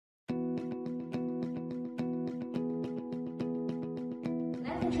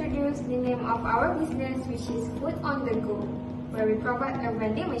introduce the name of our business, which is Food on the Go, where we provide a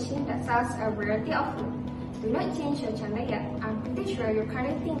vending machine that sells a variety of food. Do not change your channel yet. I'm pretty sure you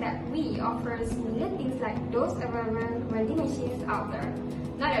currently think that we offer similar things like those available vending machines out there.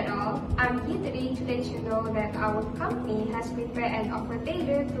 Not at all. I'm here today to let you know that our company has prepared an offer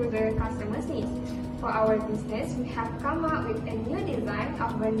tailored to the customer's needs. For our business, we have come up with a new design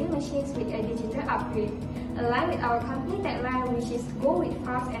of vending machines with a digital upgrade. Aligned with our company tagline, which is Go with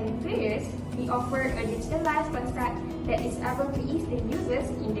Fast and Furious, we offer a digitalized concept that is able to ease the users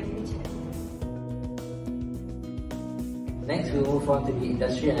in the future. Next, we'll move on to the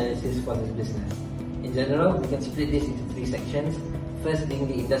industry analysis for this business. In general, we can split this into three sections. First being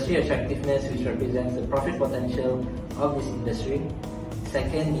the industry attractiveness, which represents the profit potential of this industry.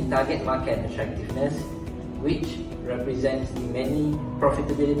 Second, the target market attractiveness, which represents the many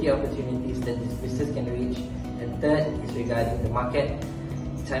profitability opportunities that this business can reach. And third is regarding the market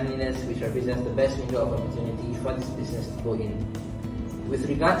timeliness, which represents the best window of opportunity for this business to go in. With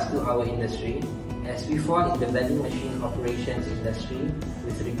regards to our industry, as we fall in the vending machine operations industry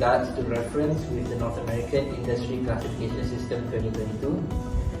with regards to reference with the North American Industry Classification System 2022,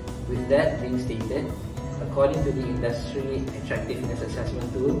 with that being stated, according to the Industry Attractiveness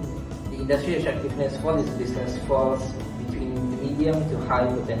Assessment Tool, the industry attractiveness for this business falls between the medium to high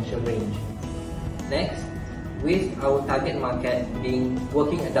potential range. Next, with our target market being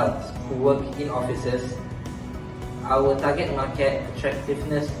working adults who work in offices, our target market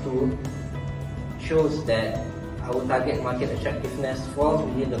attractiveness tool shows that our target market attractiveness falls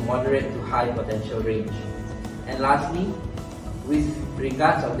within the moderate to high potential range. And lastly, with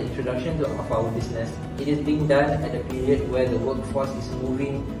regards of the introduction of our business, it is being done at a period where the workforce is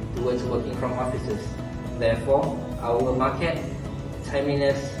moving towards working from offices. Therefore, our market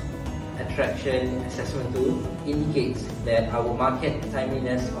timeliness attraction assessment tool indicates that our market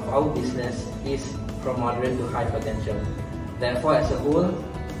timeliness of our business is from moderate to high potential. Therefore, as a whole,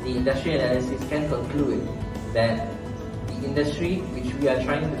 the industry analysis can conclude that the industry which we are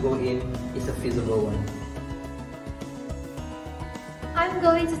trying to go in is a feasible one. I'm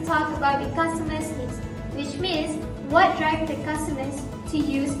going to talk about the customer's needs, which means what drives the customers to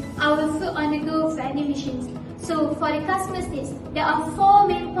use our food on the go vending machines. So for the customer's needs, there are four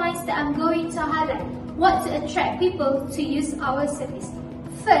main points that I'm going to highlight what to attract people to use our service.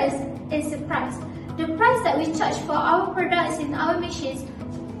 First is the price. The price that we charge for our products in our machines,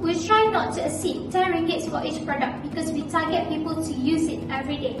 we try not to exceed 10 ringgit for each product because we target people to use it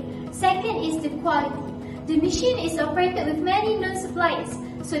every day. Second is the quality. The machine is operated with many known suppliers,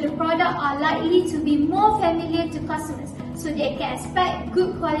 so the products are likely to be more familiar to customers, so they can expect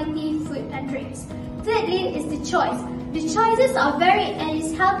good quality food and drinks. Thirdly is the choice. The choices are varied and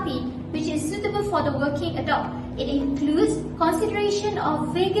is healthy, which is suitable for the working adult. It includes consideration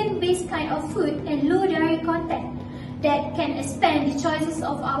of vegan-based kind of food and low dairy content that can expand the choices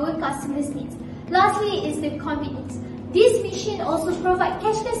of our customers' needs. Lastly is the convenience. This machine also provides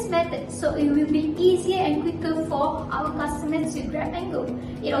cashless method, so it will be easier and quicker for our customers to grab and go.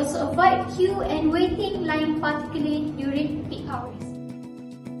 It also avoids queue and waiting line, particularly during peak hours.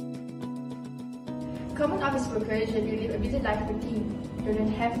 Common office workers generally live a busy life routine. They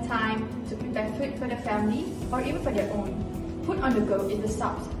don't have time to prepare food for their family or even for their own. Food on the Go is the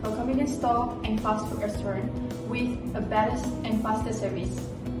subs for convenience store and fast food restaurant with a better and faster service.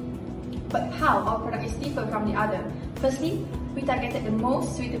 But how our product is different from the other? Firstly, we targeted the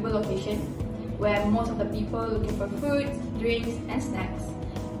most suitable location where most of the people looking for food, drinks and snacks,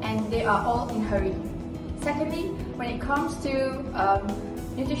 and they are all in hurry. Secondly, when it comes to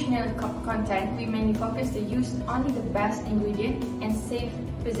nutritional content, we mainly focus to use only the best ingredient and safe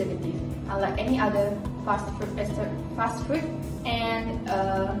preservative, unlike any other fast food and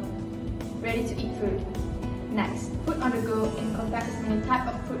ready-to-eat food. Next, food on the go encompasses many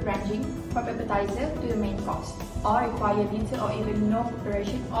types of food ranging from appetizer to the main course, or require little or even no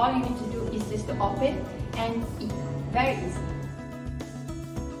preparation. All you need to do is just to open and eat. Very easy.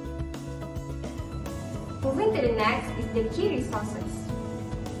 Moving to the next is the key resources.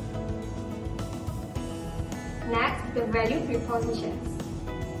 Next, the value propositions.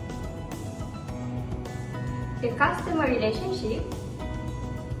 The customer relationship,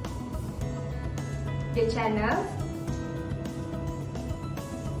 the channels,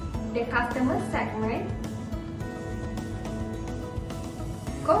 the customer segment,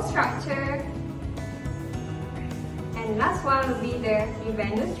 cost structure, and last one will be the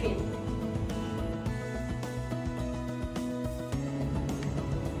revenue stream.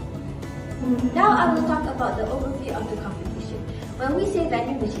 Now I will talk about the overview of the competition. When we say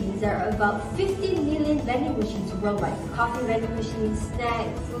vending machines, there are about 50 million vending machines worldwide. Coffee vending machines,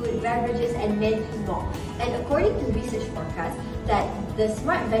 snacks, food, beverages, and many more. And according to research forecasts, that the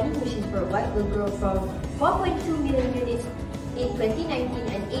smart vending machines worldwide will grow from 4.2 million units in 2019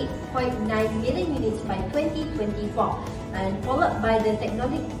 and 8.9 million units by 2024. And followed by the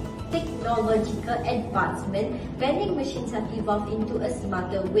technological advancement, vending machines have evolved into a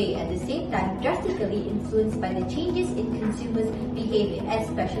smarter way, at the same time drastically influenced by the changes in consumers' behavior,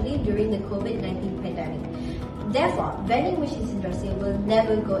 especially during the COVID-19 pandemic. Therefore, vending machines industry will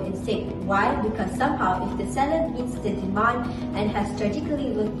never go insane. Why? Because somehow if the seller meets the demand and has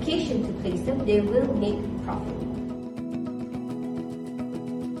strategically location to place them, they will make profit.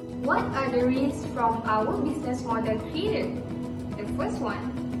 What are the risks from our business model created? The first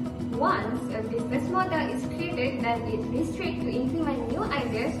one. Once a business model is created, then it restricts to implement new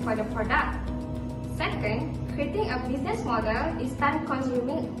ideas for the product. Second, creating a business model is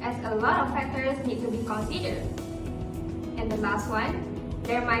time-consuming as a lot of factors need to be considered. And the last one,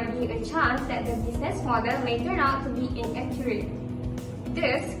 there might be a chance that the business model may turn out to be inaccurate.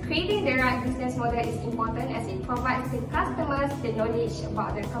 Thus, creating the right business model is important as it provides the customers the knowledge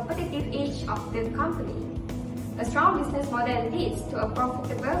about the competitive edge of the company. A strong business model leads to a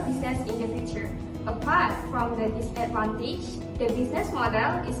profitable business in the future. Apart from the disadvantage, the business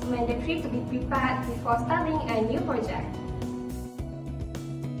model is mandatory to be prepared before starting a new project.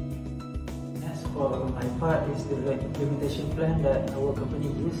 As for my part is the implementation plan that our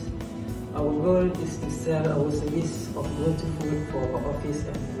company uses. Our goal is to sell our service of go-to-food for office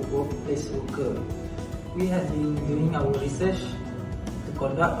and workplace workers. We have been doing our research to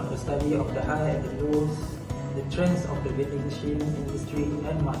conduct a study of the high and the lows, the trends of the vending machine industry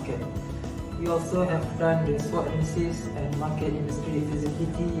and market. We also have done the SWOT analysis and market industry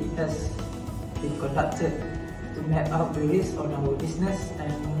feasibility has been conducted to map out the risk on our business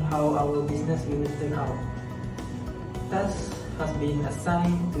and how our business will turn out. Tasks has been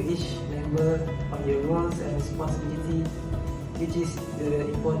assigned to each member on their roles and responsibility, which is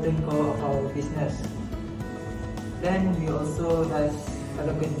the important core of our business. Then we also has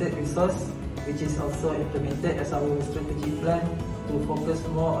allocated resource, which is also implemented as our strategic plan to focus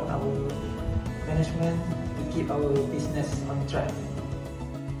more on our management to keep our business on track.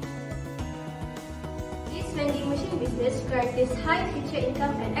 This vending machine business guarantees high future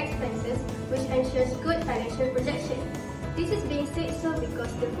income and expenses, which ensures good financial projection. This is being said so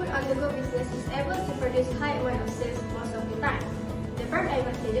because the food-on-the-go business is able to produce high amount of sales most of the time. The prime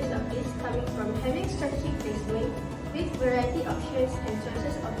advantages of this coming from having strategic placement with variety options and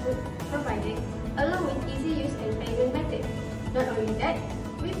choices of food provided, along with easy use and payment method. Not only that,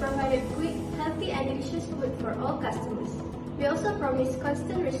 we provided quick, healthy and delicious food for all customers. We also promise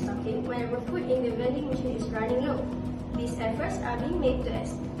constant restocking whenever food in the vending machine is running low. These efforts are being made to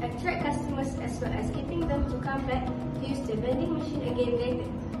attract customers as well as keeping them to come back to use the vending machine again later.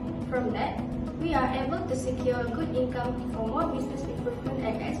 From that, we are able to secure a good income for more business improvement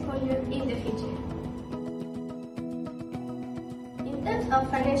and exposure in the future. In terms of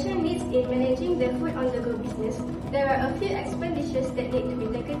financial needs in managing the food-on-the-go business, there are a few expenditures that need to be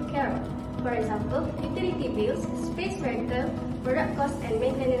taken care of. For example, utility bills, space rental, product costs and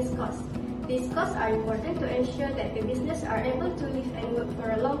maintenance costs. These costs are important to ensure that the business are able to live and work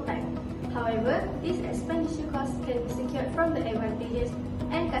for a long time. However, these expenditure costs can be secured from the advantages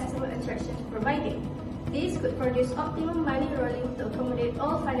and customer attractions provided. This could produce optimum money rolling to accommodate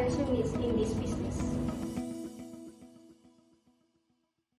all financial needs in this business.